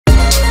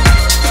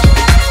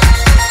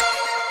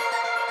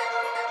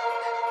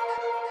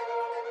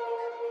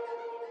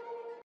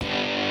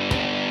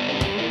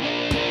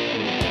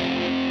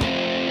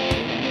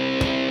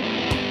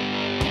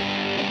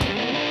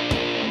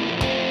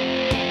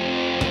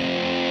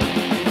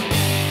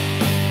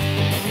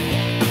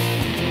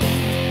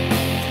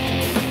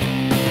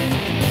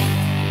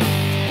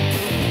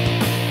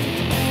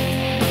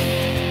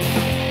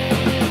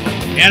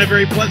And a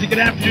very pleasant good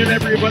afternoon,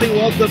 everybody.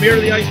 Welcome here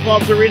to the Ice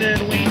Balls Arena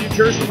in Wayne, New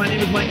Jersey. My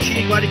name is Mike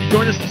Sheedy. Glad you can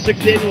join us in the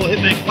 6th Annual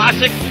Hitmen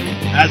Classic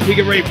as we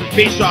get ready for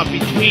face-off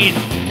between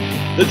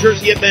the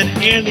Jersey Hitmen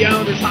and the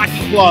Islanders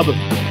Hockey Club.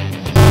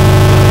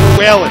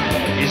 Whalen,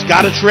 he's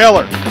got a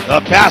trailer.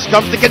 The pass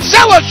comes to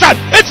Kinsella. Shot.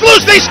 It's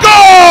loose. They score!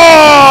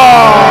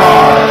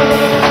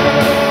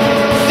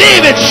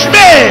 David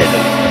Schmid.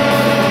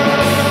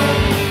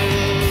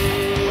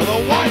 For the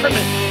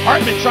Wyverman.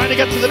 Hartman trying to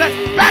get to the net.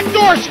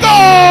 Backdoor score!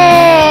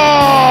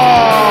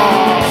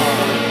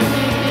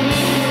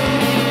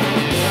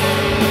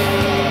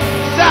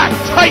 Zach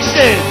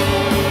Tyson.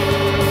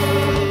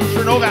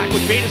 For Novak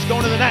with Bates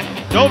going to the net.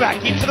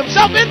 Novak keeps it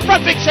himself in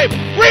front. Big save.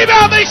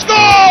 Rebound. They score!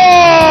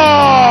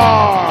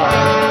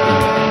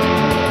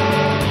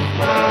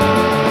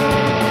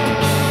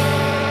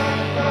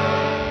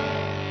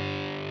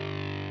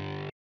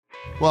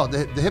 Well,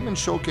 the Hitmen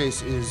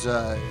Showcase is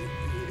a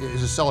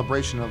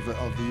celebration of the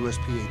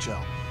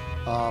USPHL.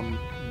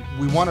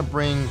 We want to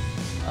bring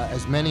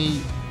as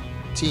many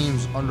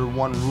teams under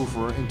one roof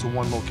or into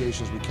one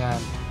location as we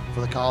can for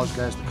the college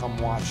guys to come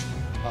watch.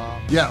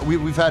 Yeah,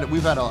 we've had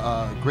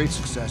a great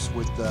success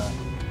with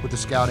the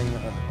scouting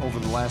over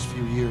the last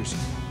few years.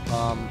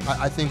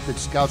 I think that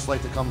scouts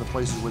like to come to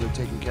places where they're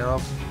taken care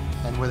of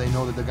and where they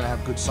know that they're going to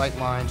have good sight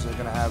lines, they're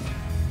going to have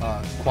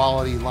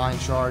quality line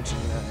charts,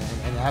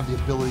 and have the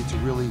ability to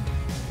really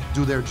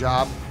do their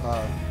job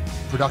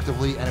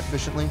productively and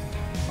efficiently.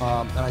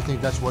 And I think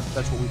that's what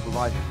we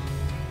provide.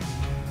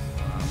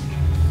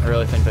 I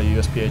really think that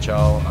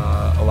USPHL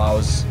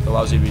allows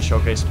you to be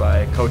showcased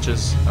by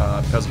coaches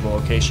because of the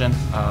location,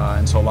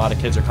 and so a lot of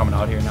kids are coming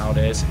out here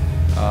nowadays,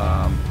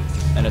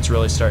 and it's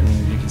really starting.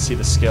 You can see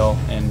the skill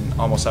in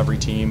almost every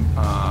team.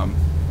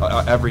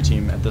 Every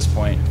team at this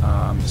point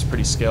is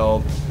pretty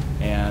skilled,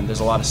 and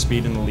there's a lot of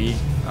speed in the league.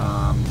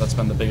 That's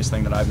been the biggest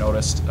thing that I've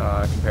noticed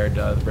compared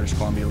to the British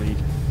Columbia League.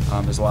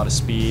 There's a lot of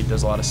speed,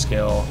 there's a lot of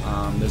skill,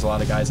 there's a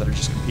lot of guys that are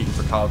just competing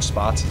for college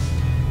spots.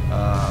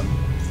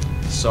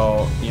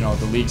 So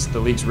the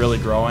league's really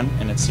growing,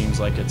 and it seems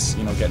like it's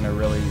getting a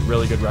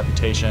really good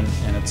reputation,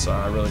 and it's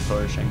really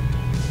flourishing.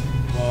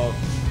 Well,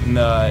 in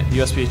the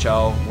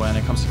USPHL, when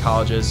it comes to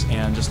colleges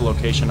and just the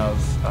location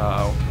of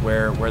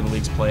where the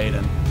league's played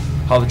and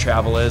how the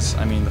travel is,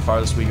 I mean, the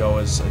farthest we go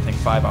is I think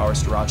 5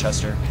 hours to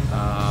Rochester,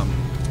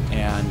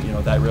 and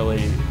that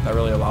really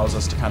allows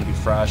us to kind of be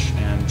fresh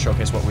and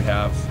showcase what we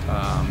have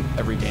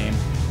every game.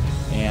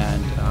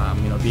 And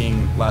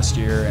being last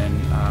year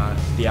in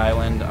the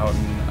island out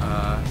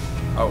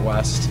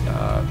west,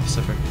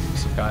 Pacific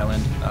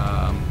Island,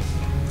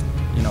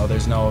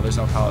 there's no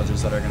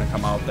colleges that are going to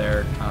come out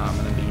there, and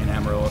then being in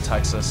Amarillo,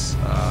 Texas,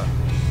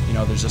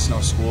 there's just no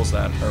schools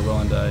that are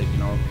willing to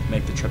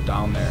make the trip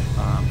down there.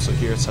 So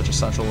here it's such a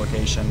central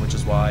location, which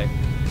is why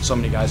so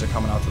many guys are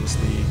coming out to this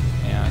league,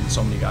 and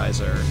so many guys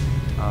are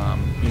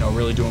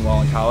really doing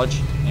well in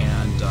college,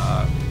 and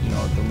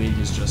the league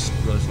is just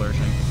really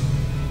flourishing.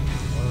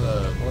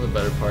 One of the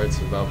better parts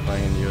about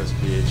playing in the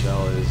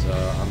USPHL is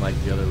unlike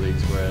the other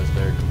leagues, whereas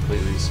they're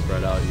completely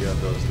spread out, you have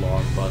those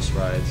long bus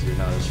rides, you're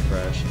not as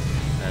fresh,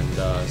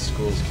 and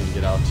schools can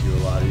get out to you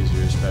a lot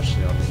easier,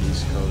 especially on the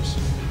East Coast.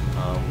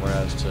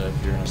 Whereas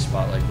if you're in a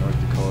spot like North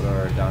Dakota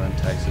or down in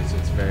Texas,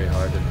 it's very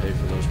hard to pay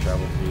for those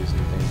travel fees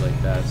and things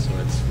like that, so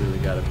it's really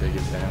got a big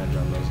advantage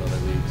on those other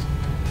leagues.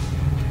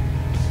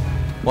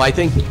 Well, I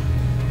think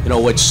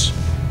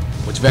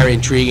what's very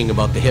intriguing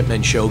about the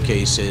Hitmen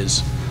Showcase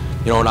is,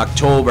 in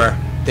October,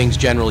 things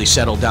generally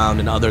settle down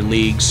in other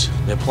leagues.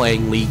 They're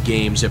playing league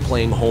games, they're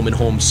playing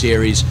home-and-home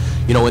series.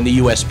 In the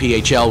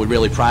USPHL, we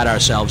really pride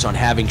ourselves on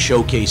having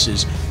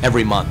showcases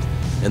every month.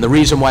 And the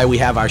reason why we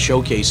have our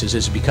showcases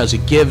is because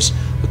it gives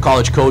the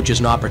college coaches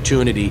an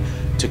opportunity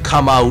to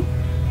come out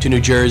to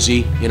New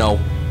Jersey,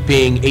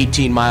 being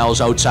 18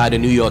 miles outside of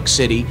New York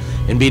City,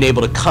 and being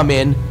able to come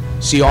in,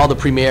 see all the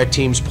premier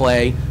teams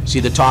play, see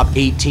the top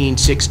 18,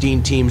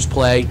 16 teams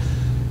play,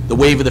 the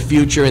wave of the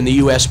future in the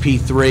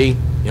USP3.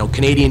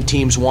 Canadian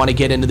teams want to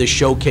get into the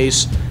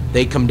showcase,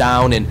 they come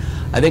down, and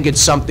I think it's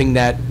something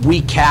that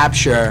we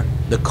capture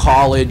the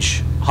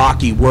college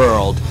hockey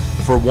world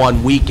for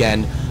one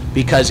weekend,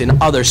 because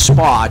in other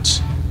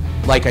spots,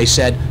 like I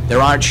said,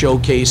 there aren't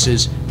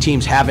showcases,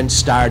 teams haven't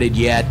started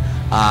yet.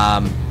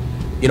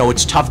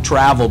 It's tough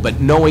travel,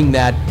 but knowing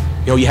that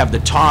you have the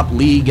top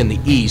league in the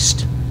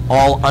East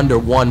all under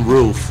one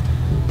roof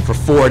for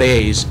 4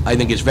 days, I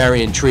think is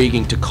very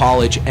intriguing to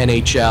college,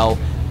 NHL,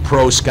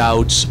 pro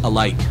scouts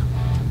alike.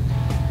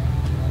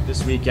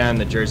 This weekend,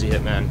 the Jersey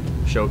Hitmen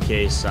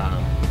Showcase,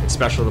 it's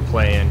special to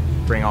play in,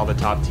 bring all the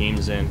top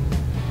teams in,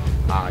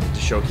 to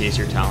showcase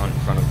your talent in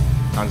front of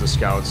tons of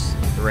scouts.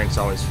 The rink's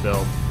always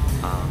filled,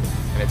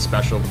 and it's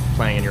special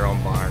playing in your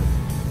own barn.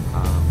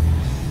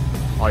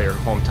 All your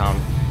hometown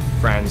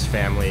friends,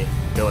 family,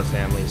 billet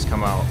families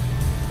come out,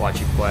 watch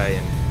you play,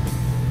 and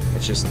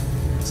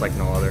it's like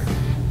no other.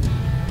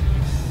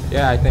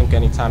 Yeah, I think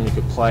anytime you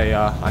could play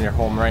on your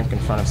home rink in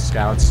front of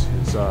scouts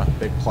is a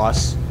big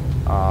plus.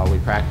 We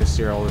practice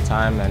here all the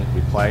time, and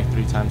we play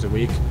 3 times a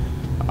week.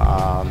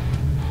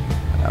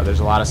 There's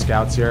a lot of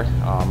scouts here,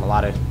 a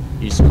lot of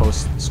East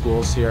Coast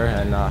schools here,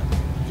 and I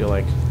feel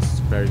like it's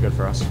very good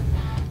for us.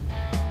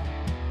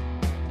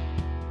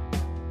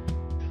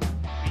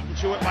 Beaten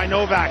to it by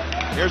Novak.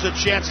 Here's a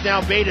chance now.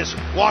 Batis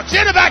walks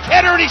in, a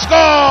backhander, and he scores!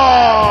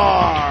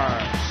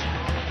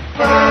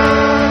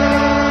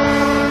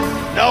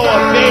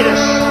 Noah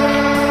Batis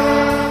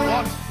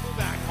walks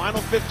back.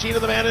 Final 15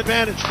 of the man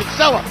advantage.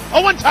 Kinsella,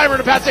 a one-timer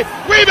to pass it.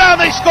 Rebound,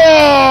 they score!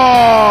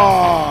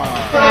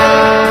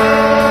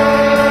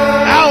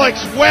 Alex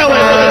Whalen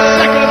with his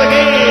second of the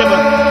game.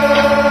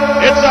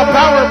 It's a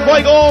power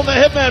play goal, and the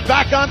Hitmen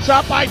back on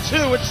top by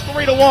 2. It's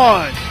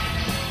 3-1.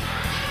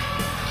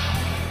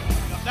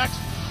 Up next,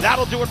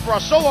 that'll do it for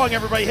us. So long,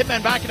 everybody.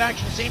 Hitmen back in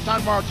action same time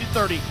tomorrow,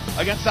 2:30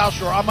 against South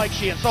Shore. I'm Mike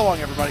Sheehan. So long,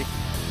 everybody.